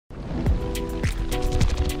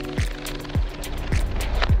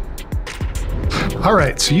All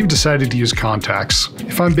right, so you've decided to use contacts.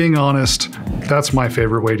 If I'm being honest, that's my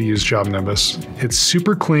favorite way to use JobNimbus. It's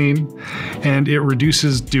super clean and it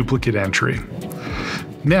reduces duplicate entry.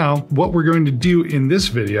 Now, what we're going to do in this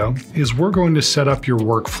video is we're going to set up your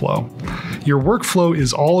workflow. Your workflow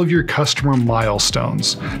is all of your customer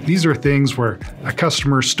milestones. These are things where a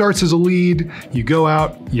customer starts as a lead, you go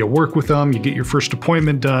out, you work with them, you get your first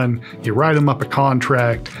appointment done, you write them up a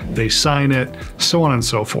contract, they sign it, so on and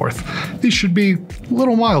so forth. These should be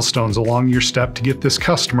little milestones along your step to get this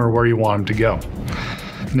customer where you want them to go.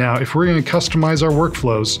 Now, if we're going to customize our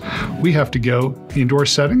workflows, we have to go into our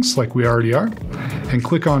settings like we already are and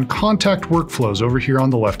click on Contact Workflows over here on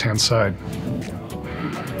the left-hand side.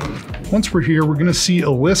 Once we're here, we're going to see a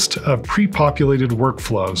list of pre-populated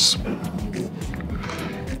workflows.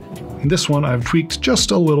 And this one I've tweaked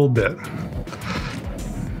just a little bit.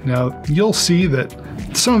 Now, you'll see that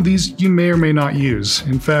some of these you may or may not use.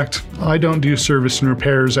 In fact, I don't do service and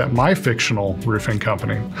repairs at my fictional roofing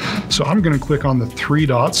company. So I'm going to click on the three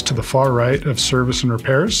dots to the far right of service and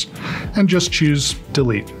repairs and just choose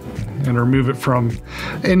delete and remove it from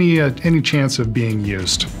any chance of being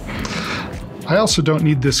used. I also don't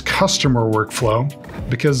need this customer workflow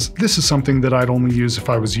because this is something that I'd only use if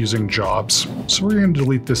I was using jobs. So we're going to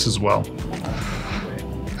delete this as well.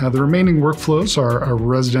 The remaining workflows are a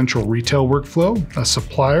residential retail workflow, a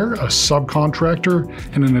supplier, a subcontractor,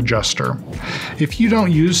 and an adjuster. If you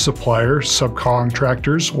don't use suppliers,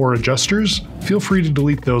 subcontractors, or adjusters, feel free to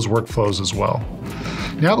delete those workflows as well.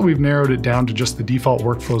 Now that we've narrowed it down to just the default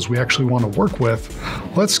workflows we actually want to work with,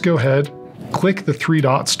 let's go ahead, click the three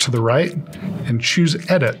dots to the right, and choose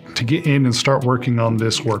Edit to get in and start working on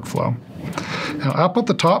this workflow. Now up at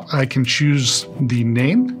the top, I can choose the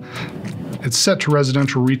name. It's set to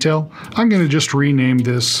residential retail. I'm going to just rename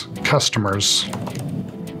this Customers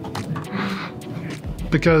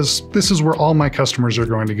because this is where all my customers are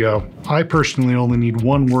going to go. I personally only need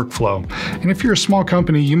one workflow. And if you're a small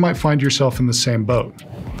company, you might find yourself in the same boat.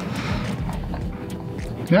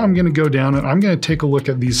 Now I'm going to go down and I'm going to take a look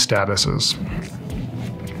at these statuses.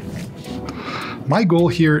 My goal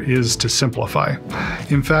here is to simplify.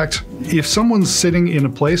 In fact, if someone's sitting in a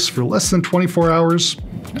place for less than 24 hours,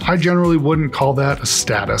 I generally wouldn't call that a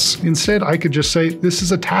status. Instead, I could just say this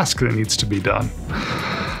is a task that needs to be done.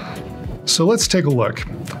 So let's take a look.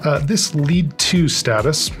 This lead to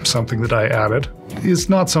status, something that I added, is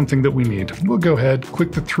not something that we need. We'll go ahead,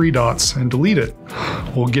 click the three dots and delete it.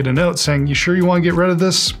 We'll get a note saying, you sure you want to get rid of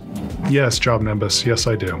this? Yes, JobNimbus, yes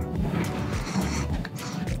I do.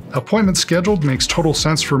 Appointment scheduled makes total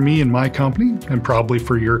sense for me and my company, and probably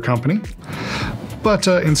for your company. But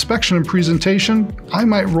inspection and presentation, I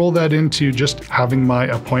might roll that into just having my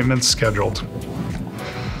appointments scheduled.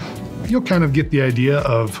 You'll kind of get the idea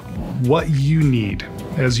of what you need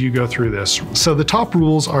as you go through this. So the top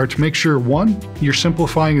rules are to make sure, one, you're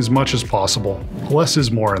simplifying as much as possible. Less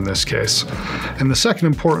is more in this case. And the second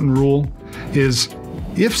important rule is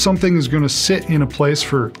if something is going to sit in a place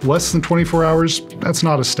for less than 24 hours, that's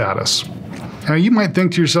not a status. Now you might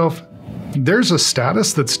think to yourself, there's a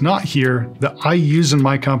status that's not here that I use in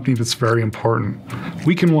my company that's very important.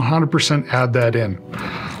 We can 100% add that in.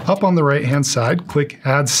 Up on the right-hand side, click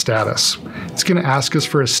Add Status. It's going to ask us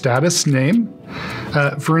for a status name.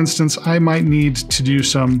 For instance, I might need to do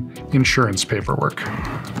some insurance paperwork.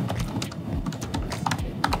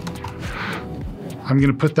 I'm going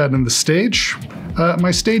to put that in the stage.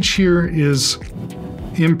 My stage here is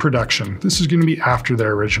in production. This is going to be after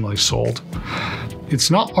they're originally sold. It's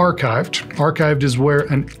not archived. Archived is where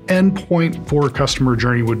an endpoint for a customer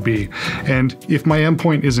journey would be. And if my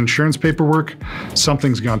endpoint is insurance paperwork,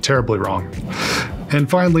 something's gone terribly wrong. And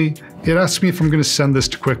finally, it asks me if I'm going to send this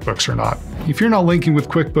to QuickBooks or not. If you're not linking with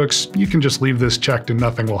QuickBooks, you can just leave this checked and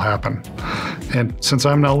nothing will happen. And since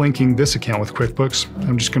I'm not linking this account with QuickBooks,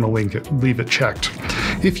 I'm just going to leave it checked.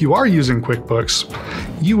 If you are using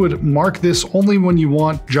QuickBooks, you would mark this only when you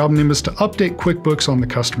want JobNimbus to update QuickBooks on the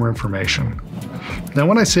customer information. Now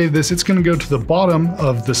when I save this, it's going to go to the bottom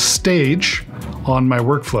of the stage on my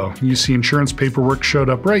workflow. You see insurance paperwork showed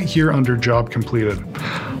up right here under Job Completed.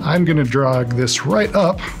 I'm going to drag this right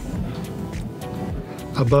up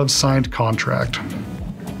above Signed Contract.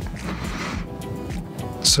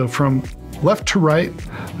 So from left to right,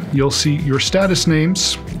 you'll see your status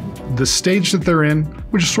names, the stage that they're in,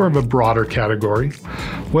 which is sort of a broader category,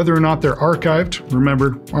 whether or not they're archived.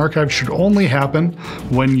 Remember, archive should only happen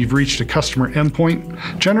when you've reached a customer endpoint.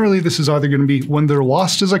 Generally, this is either going to be when they're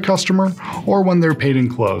lost as a customer or when they're paid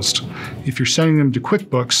and closed. If you're sending them to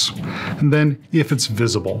QuickBooks, and then if it's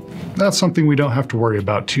visible. That's something we don't have to worry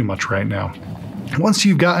about too much right now. Once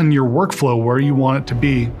you've gotten your workflow where you want it to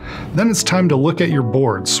be, then it's time to look at your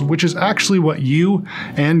boards, which is actually what you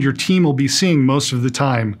and your team will be seeing most of the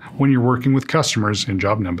time when you're working with customers in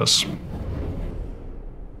JobNimbus.